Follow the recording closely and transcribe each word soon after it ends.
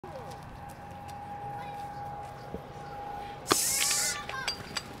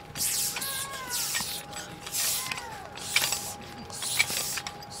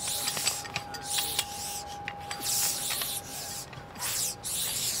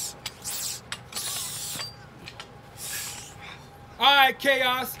right,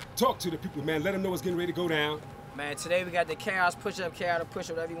 Chaos, talk to the people, man. Let them know what's getting ready to go down. Man, today we got the Chaos push-up, Chaotic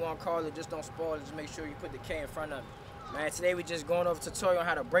push-up, whatever you want to call it. Just don't spoil it. Just make sure you put the K in front of it. Man, today we just going over a tutorial on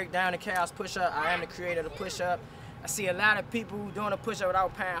how to break down the Chaos push-up. I am the creator of the push-up. I see a lot of people doing a push-up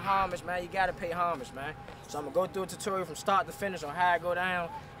without paying homage, man. You got to pay homage, man. So I'm going to go through a tutorial from start to finish on how I go down.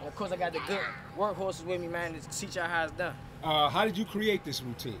 And, of course, I got the good workhorses with me, man, to teach y'all how it's done. How did you create this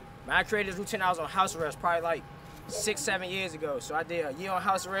routine? Man, I created this routine. I was on house arrest probably like 6-7 years ago. So I did a year on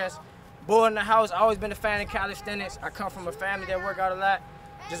house arrest. Bored in the house. I always been a fan of calisthenics. I come from a family that work out a lot.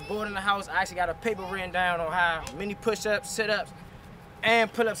 Just bored in the house. I actually got a paper written down on how many push-ups, sit-ups,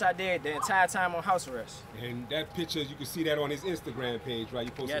 and pull-ups I did the entire time on house arrest. And that picture, you can see that on his Instagram page, right?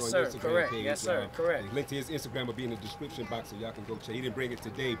 You posted yes, on sir, his Instagram correct. page. Yes, sir, correct. The link to his Instagram will be in the description box so y'all can go check. He didn't bring it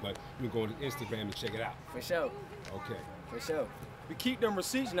today, but you can go on Instagram and check it out. For sure. Okay. For sure. We keep them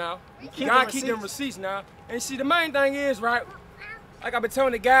receipts now. You gotta keep them receipts now. And see, the main thing is, right, like I've been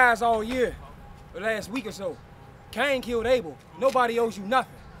telling the guys all year, the last week or so, Cain killed Abel. Nobody owes you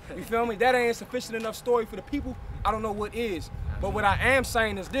nothing. You feel me? That ain't sufficient enough story for the people. I don't know what is. But what I am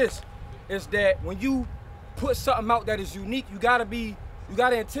saying is this, is that when you put something out that is unique, you gotta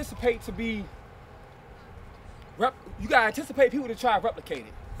anticipate people to try to replicate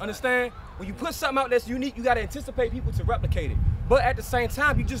it. Understand? When you put something out that's unique, you gotta anticipate people to replicate it. But at the same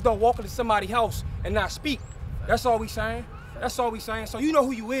time, you just don't walk into somebody's house and not speak. That's all we saying. That's all we saying. So you know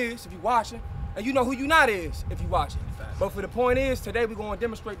who you is if you watching, and you know who you not is if you watching. But for the point is, today we're gonna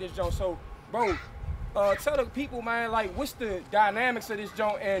demonstrate this joint. So, bro, tell the people, man, like, what's the dynamics of this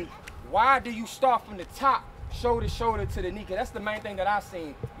joint, and why do you start from the top, shoulder to the knee? Cause that's the main thing that I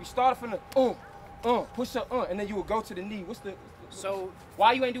seen. You start from the push up, and then you will go to the knee. So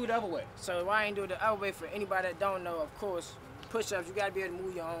why you ain't do it the other way? So why I ain't do it the other way, for anybody that don't know, of course, push-ups, you gotta be able to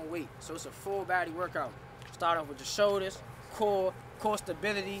move your own weight. So it's a full body workout. Start off with your shoulders, core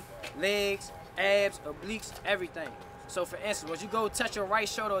stability, legs, abs, obliques, everything. So for instance, once you go touch your right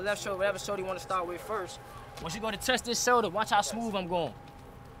shoulder or left shoulder, whatever shoulder you want to start with first, once you go to touch this shoulder, watch how smooth I'm going.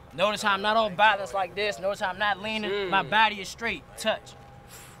 Notice how I'm not on balance like this. Notice how I'm not leaning. My body is straight. Touch.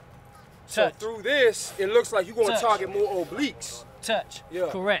 So through this, it looks like you're going to target more obliques. Touch. Yeah.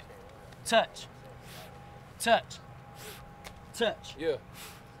 Correct. Touch. Touch. Touch. Yeah.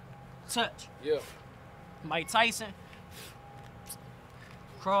 Touch. Yeah. Mike Tyson.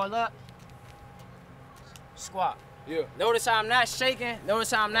 Crawl up. Squat. Yeah. Notice how I'm not shaking.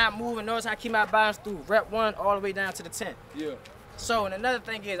 Notice how I'm not moving. Notice how I keep my balance through rep 1 all the way down to the 10. Yeah. So, and another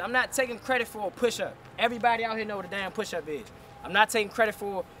thing is, I'm not taking credit for a push-up. Everybody out here know what a damn push-up is. I'm not taking credit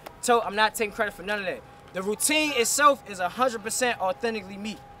for I'm not taking credit for none of that. The routine itself is 100% authentically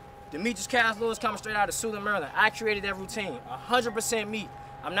me. The meat just Cass Lewis coming straight out of Suitland, Maryland. I created that routine, 100% me.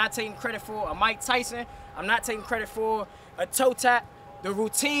 I'm not taking credit for a Mike Tyson. I'm not taking credit for a toe tap. The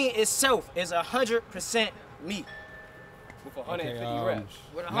routine itself is 100% me. With 150 reps.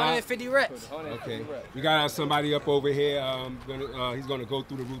 With 150 reps. Okay. We got somebody up over here. He's gonna go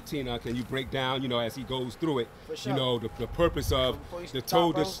through the routine. Can you break down, as he goes through it, sure. The purpose of the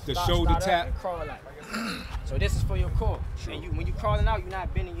toe, the shoulder tap. So this is for your core. And when you crawling out, you're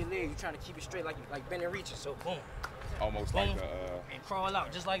not bending your legs. You're trying to keep it straight, like bending reaching. So boom. Almost boom, like and crawl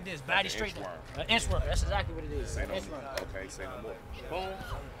out just like this, body straight. An inchworm. That's exactly what it is. Say no more. Okay, say no more. Boom.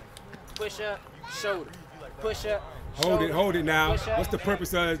 Push up, shoulder. Push up. Hold it now. What's the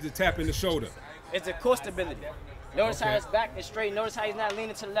purpose of the tap in the shoulder? It's the core stability. Notice how his back is straight. Notice how he's not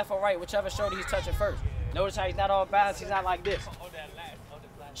leaning to the left or right, whichever shoulder he's touching first. Notice how he's not all balanced. He's not like this.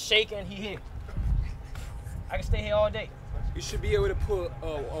 Shaking, he here. I can stay here all day. You should be able to put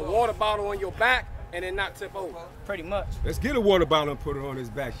a water bottle on your back and then not tip over. Pretty much. Let's get a water bottle and put it on his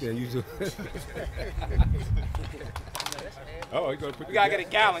back then. Oh, you gotta get a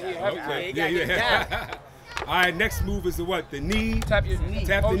gallon. Yeah, okay. You gotta get a gallon. All right, next move is the what? The knee. Tap your knee.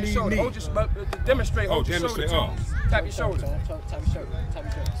 Tap the knee. Shoulder. Hold your, demonstrate. Hold your shoulder. Tap your shoulder. Tap your shoulder. Tap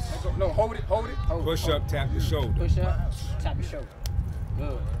your shoulder. No, hold it. Push up, tap the shoulder. Push up, tap your shoulder.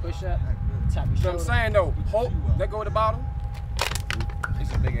 Good. Push up, tap your shoulder. What I'm saying though, hold. Let go of the bottle.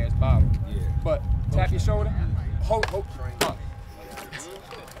 It's a big ass bottle. Yeah. But tap your shoulder. Hold.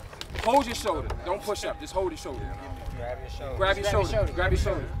 Hold your shoulder. Don't push up. Just hold your shoulder. Grab your shoulder. Grab your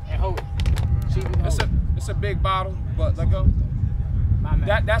shoulder. And hold it. It's a big bottle, but let go.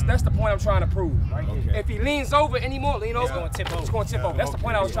 That's the point I'm trying to prove. Right? Okay. If he leans over anymore, lean over. It's gonna tip over. It's gonna tip over. That's the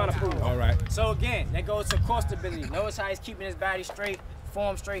point I was trying to prove. All right. So again, that goes to core stability. Notice how he's keeping his body straight,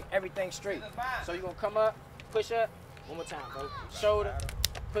 form straight, everything straight. So you're gonna come up, push up, one more time, bro. Shoulder,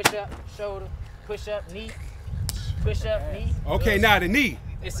 push up, knee, push up, knee. Okay, now the knee.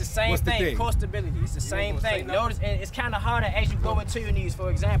 It's the same What's the thing. thing? Core stability. It's the same thing. Notice, and it's kind of harder as you go into your knees. For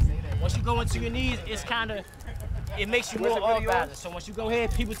example, once you go into your knees, it's kind of it makes you more off balance. So once you go here,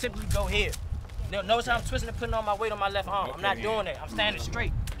 people typically go here. Notice how I'm twisting and putting all my weight on my left arm. Okay. I'm not doing that. I'm standing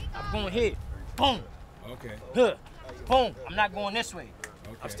straight. I'm going here. Boom. Okay. Huh. Boom. I'm not going this way.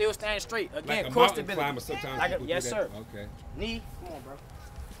 Okay. I'm still standing straight. Again, Like a core mountain stability. climber, sometimes Like people yes, do sir. that. Okay. Knee. Come on, bro.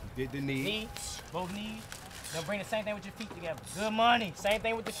 Did the knee. Knee. Both knees. Now bring the same thing with your feet together. Good money. Same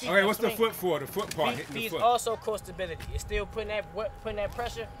thing with the feet. Okay, Now what's the swing. foot for? The foot part, hitting the Feet is foot. also core stability. It's still putting that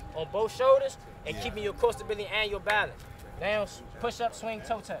pressure on both shoulders and keeping your core stability and your balance. Down, push up, swing,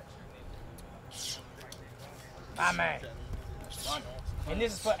 toe touch. My man. And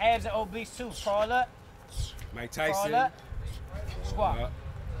this is for abs and obliques too. Crawl up, Mike crawl Tyson. up, squat.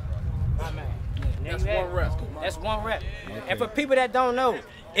 My man. Yeah, That's one rep. That's one rep. Okay. And for people that don't know,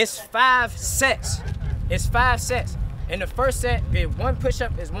 it's 5 sets. It's 5 sets. In the first set, one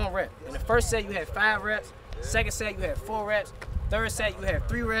push-up is 1 rep. In the first set, you have 5 reps. Second set, you have 4 reps. Third set, you have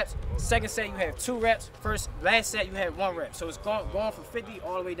 3 reps. Second set, you have 2 reps. Last set, you have 1 rep. So it's going from 50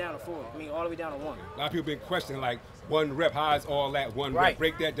 all the way down to 40. I mean, all the way down to 1. A lot of people been questioning like 1 rep. How is all that 1 Right. rep?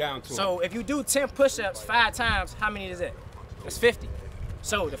 Break that down to them. So if you do 10 push-ups 5 times, how many is that? It's 50.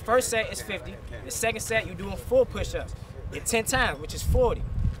 So the first set is 50. The second set, you're doing 4 push-ups. It's 10 times, which is 40.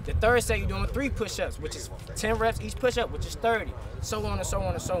 The third set, you're doing 3 push-ups, which is 10 reps each push-up, which is 30. So on and so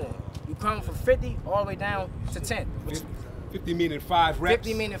on and so on. You come from 50 all the way down to 10. Which 50 meaning 5 reps?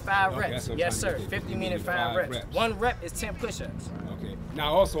 50 meaning 5 Okay, reps. that's what I'm Yes, trying sir. to get. 50 meaning 5 reps. 1 rep is 10 push-ups. Okay.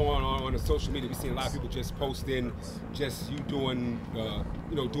 Now also on the social media, we see a lot of people just posting, just you doing,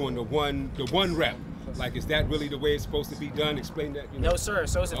 doing the one rep. Like, is that really the way it's supposed to be done? Explain that. No, sir.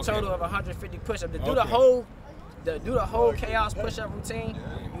 So it's a Okay. total of 150 push-ups. To do Okay. the whole chaos push-up routine,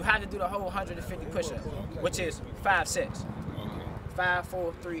 you have to do the whole 150 push-ups, which is 5 sets. Okay. 5,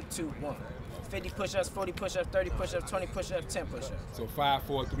 4, 3, 2, 1. 50 push-ups, 40 push-ups, 30 push-ups, 20 push-ups, 10 push-ups. So 5,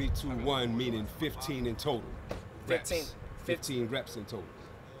 4, 3, 2, 1, meaning 15 in total. 15. Reps. 15 reps in total.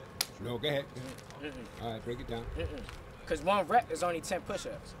 No, go ahead. All right, break it down. Because 1 rep is only 10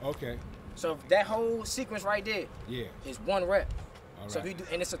 push-ups. Okay. So that whole sequence right there Yeah. is 1 rep. All So if right. you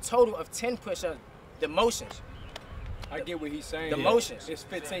do, and it's a total of 10 push-ups. The motions. I get what he's saying. The motions. It's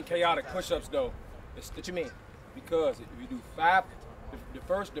 15 chaotic push-ups though. What you mean? Because if you do 5,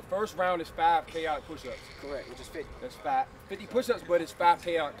 the first round is 5 chaotic push-ups. Correct, which is 50. That's 50 push-ups, but it's 5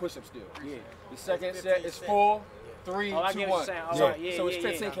 chaotic push-ups still. Yeah. The second set is 4, 3, Oh, I 2, get 1. what you're saying. All So- right, yeah, so it's yeah,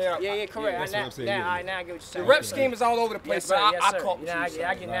 15 yeah. chaotic. Yeah, correct. that's what I'm saying, Now, yeah. all right, now I get what you're The saying. rep scheme is all over the Yes, place, sir. but Yes, I sir. caught what Now you I were get saying. now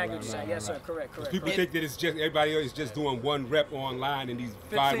I get what you're Right, saying. Yes, sir. Correct. People think that it's just everybody else is just doing 1 rep online in these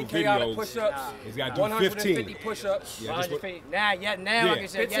 15 viral chaotic videos. push-ups, It's got to do 150 15. push-ups, Yeah, just what- 150. Now, Yeah. I can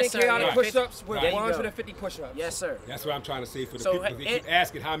say 15 yes, sir. chaotic yeah. push-ups with There you go. 150 push-ups. Yes, sir. That's what I'm trying to say for the So, people. They keep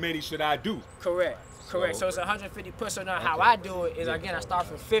asking, how many should I do? Correct. So- So it's 150 push-ups. Now, how I do it is, again, I start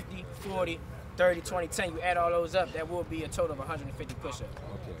from 50, 40, 30, 20, 10. You add all those up, that will be a total of 150 push-ups.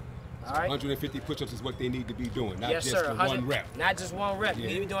 Okay. All right? 150 push-ups is what they need to be doing, not Yes, just sir. the 100 1 rep. Not just 1 rep. Yeah. You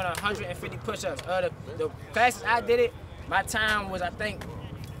need to be doing 150 push-ups. The fastest I did it, my time was, I think,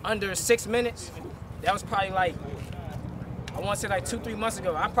 under 6 minutes. That was probably like, I want to say like 2-3 months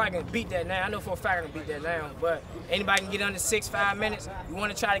ago. I probably can beat that now. I know for a fact I can beat that now. But anybody can get under 5 minutes. You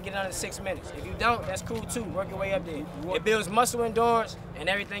want to try to get under 6 minutes. If you don't, that's cool too. Work your way up there. It builds muscle endurance and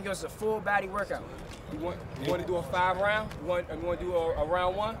everything goes to full body workout. You want to do a 5 round? You want to do a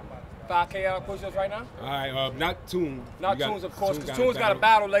round 1? 5 chaotic push-ups right now? All right, not Toon. Not You got- Tunes, of course, Toon because Tunes got a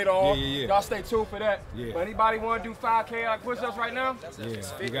battle later on. Yeah. Y'all stay tuned for that. Yeah. But anybody want to do 5 chaotic push-ups right now? Yeah,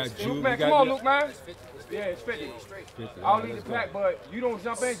 you got Jude. Luke, man, come on, Luke, man. Yeah, it's 50. 50. I'll lead the pack, but you don't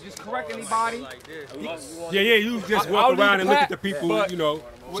jump in, just correct anybody. Yeah, you just I'll walk lead around the and look pack, at the people, but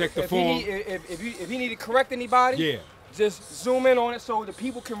check the if he form. need- If he need to correct anybody, Yeah. just zoom in on it so the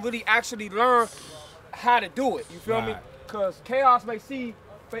people can really actually learn how to do it. You feel me? Right. Because chaos may see,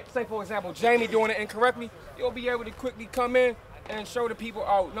 say for example, Jamie doing it incorrectly, you'll be able to quickly come in and show the people,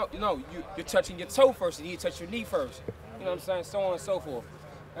 oh, no, you're touching your toe first, and you touch your knee first. You know what I'm saying? So on and so forth.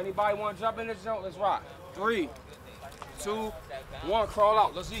 Anybody want to jump in this joint? Let's rock. 3, 2, 1, crawl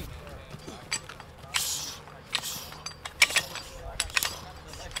out. Let's eat.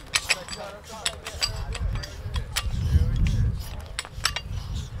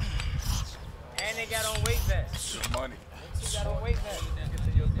 And they got on weight vests. Money. They got on weight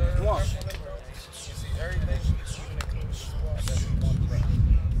vests. 1.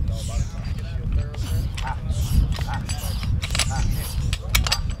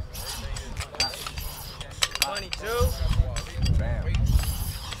 Money, Joe. Bam.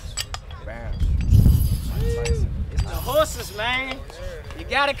 You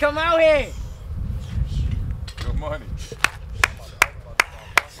gotta come out here. Good money.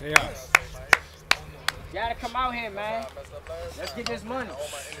 Chaos. You gotta come out here, man. Let's get this money.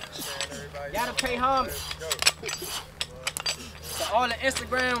 You gotta pay homage to all the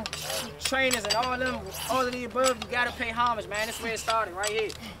Instagram trainers and all of the above. You gotta pay homage, man. This is where it started, right here.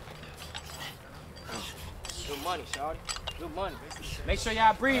 Good money, shawty. Good money. Make sure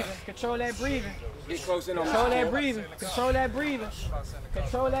y'all breathing. Control that breathing. Get close in on Control that breathing. Control that breathing.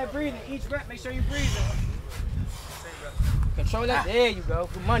 Control that breathing. Each rep, make sure you breathing. Control that. There you go.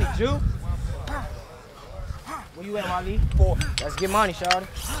 Good money, Jew. Where you at, Wally? 4. Let's get money, shawty.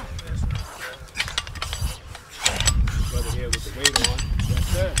 Brother here with the weight on. Yes,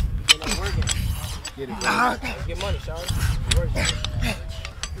 sir. You getting that working. Get it, Let's get money, shawty. Working.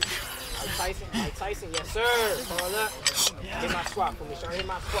 Mike Tyson, yes, sir. Hold up. Hit my squat for me, shawty. Hit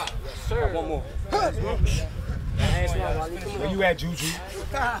my squat. Yes, sir. One more. Last one, Wally. Come Where on. you at, Juju?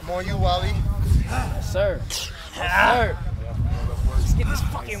 Come on, you, Wally. Yes, sir. Yes, sir. Let's get this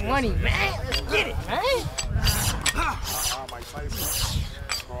fucking money, man. Let's get it, man.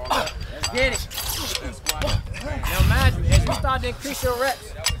 Let's get it. Now, imagine, as you start to increase your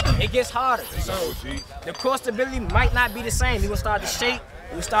reps, it gets harder. So, the core stability might not be the same. You're going to start to shake.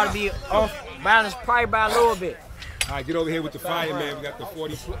 You start to be off balance probably by a little bit. All right, get over here with the fire, man. We got the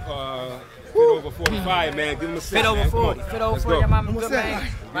 40, fit over 45, man. Give him a set, Fit over man. 40. Fit over Let's 40. go. My good man,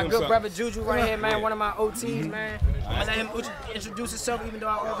 my him good some. brother Juju right here, man. One of my OTs, man. I'm gonna let him introduce himself, even though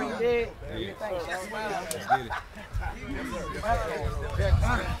I already did. Yeah. Let's get it.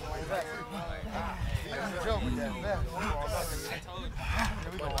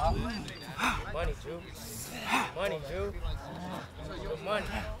 Money, Jew. Money, Jew. Good money.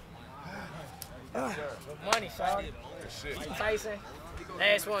 Good money, Shawty. Mike Tyson.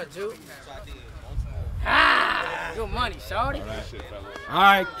 Last one, Jew. Good money, Shawty. All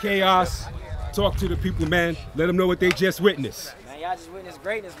right, Chaos. Talk to the people, man. Let them know what they just witnessed. Man, y'all just witnessed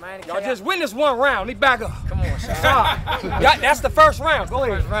greatness, man. Y'all just witnessed one round. Let me back up. Come on, Shawty. That's the first round. Go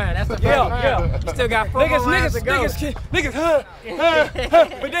ahead. First round. That's the first Yeah, round. yeah. You still got 4 more rounds to go.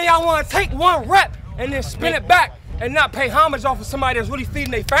 But then y'all want to take one rep and then spin it back and not pay homage off of somebody that's really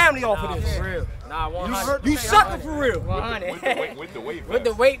feeding their family off of this. For real. Nah, 100. You sucker for real. 100. With the weight With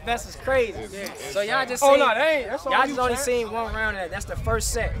the weight vest is crazy. So y'all just Oh seen, no, that ain't. That's all y'all you just only saying. seen one round of that. That's the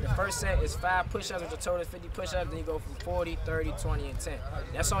first set. The first set is 5 push-ups, which a total of 50 push-ups. Then you go from 40, 30, 20, and 10.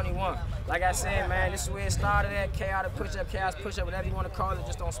 That's only one. Like I said, man, this is where it started at. Chaotic push-up, chaos push-up, whatever you want to call it.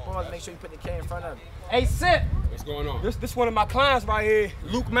 Just don't spoil it. Make sure you put the K in front of it. Hey, sit. What's going on? This one of my clients right here,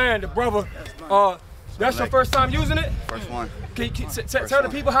 Luke Man, the brother. That's your first time using it? First one. Can you tell the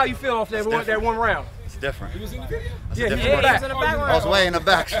people how you feel off that one round? It's different. He was in the video? Yeah, different he in the Yeah, back. he was in the background. I was way in the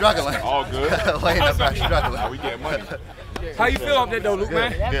back struggling. All good. Way in the back Now struggling. we get money. How you feel off that though, Luke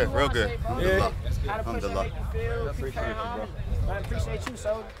Good, man? good, real good. How to Alhamdulillah. push up Alhamdulillah. make you feel. Appreciate you, bro. I appreciate you,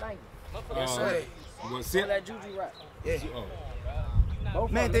 so thank you. You want to sit? All that Juju rap. Oh,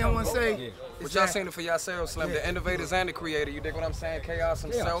 Man, they don't want to say. yeah. But y'all seen it for yourselves, Slim. The innovators and the creator. You dig what I'm saying? Chaos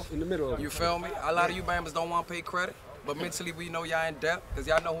himself. In the middle of it. You feel me? A lot of you bambas don't want to pay credit. But mentally, we know y'all in depth because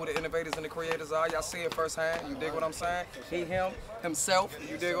y'all know who the innovators and the creators are. Y'all see it firsthand. You dig what I'm saying? He, himself.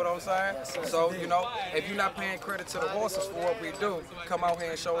 You dig what I'm saying? So, you know, if you're not paying credit to the horses for what we do, come out here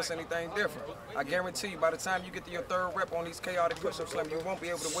and show us anything different. I guarantee you, by the time you get to your 3rd rep on these chaotic push-ups, Slim, you won't be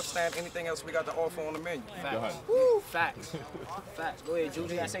able to withstand anything else we got to offer on the menu. Facts. Facts. Facts. Go ahead,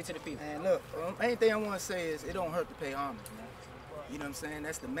 Juju. You gotta say to the people. And look, main thing I want to say is it don't hurt to pay homage, man. You know what I'm saying?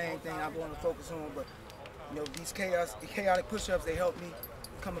 That's the main thing I want to focus on. But you know, these chaotic push-ups, they help me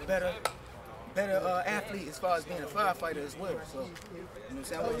become a better athlete as far as being a firefighter as well. So, you know what I'm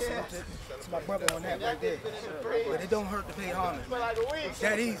saying? I want to salute to my brother on that right there. But it don't hurt to pay homage, man. It's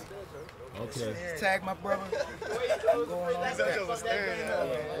that easy. Okay. Tag my brother. I'm going on with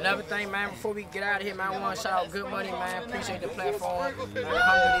that. Another thing, man, before we get out of here, man, I want to shout out Good Money, man. Appreciate the platform.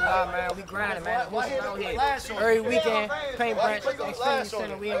 Alhamdulillah, man. We grinding, man. The horses out here. Every weekend, Paint Branch, Xfinity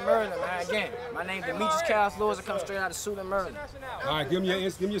Center, we in Maryland, man. Again, my name is Demetrius Chaos Lords. I come straight out of Suitland, Maryland. All right, give me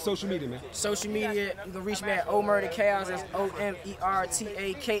your social media, man. Social media, you can reach me at OMurderChaos. That's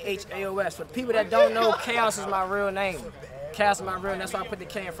OMERTAKHAOS. For the people that don't know, Chaos is my real name. Chaos is my real name. That's why I put the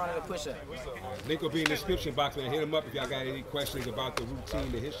K in front of the push-up. Link will be in the description box, man. Hit them up if y'all got any questions about the routine,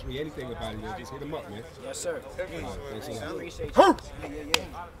 the history, anything about it. Just hit them up, man. Yes, sir. Thanks a lot. Appreciate you.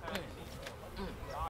 Yeah.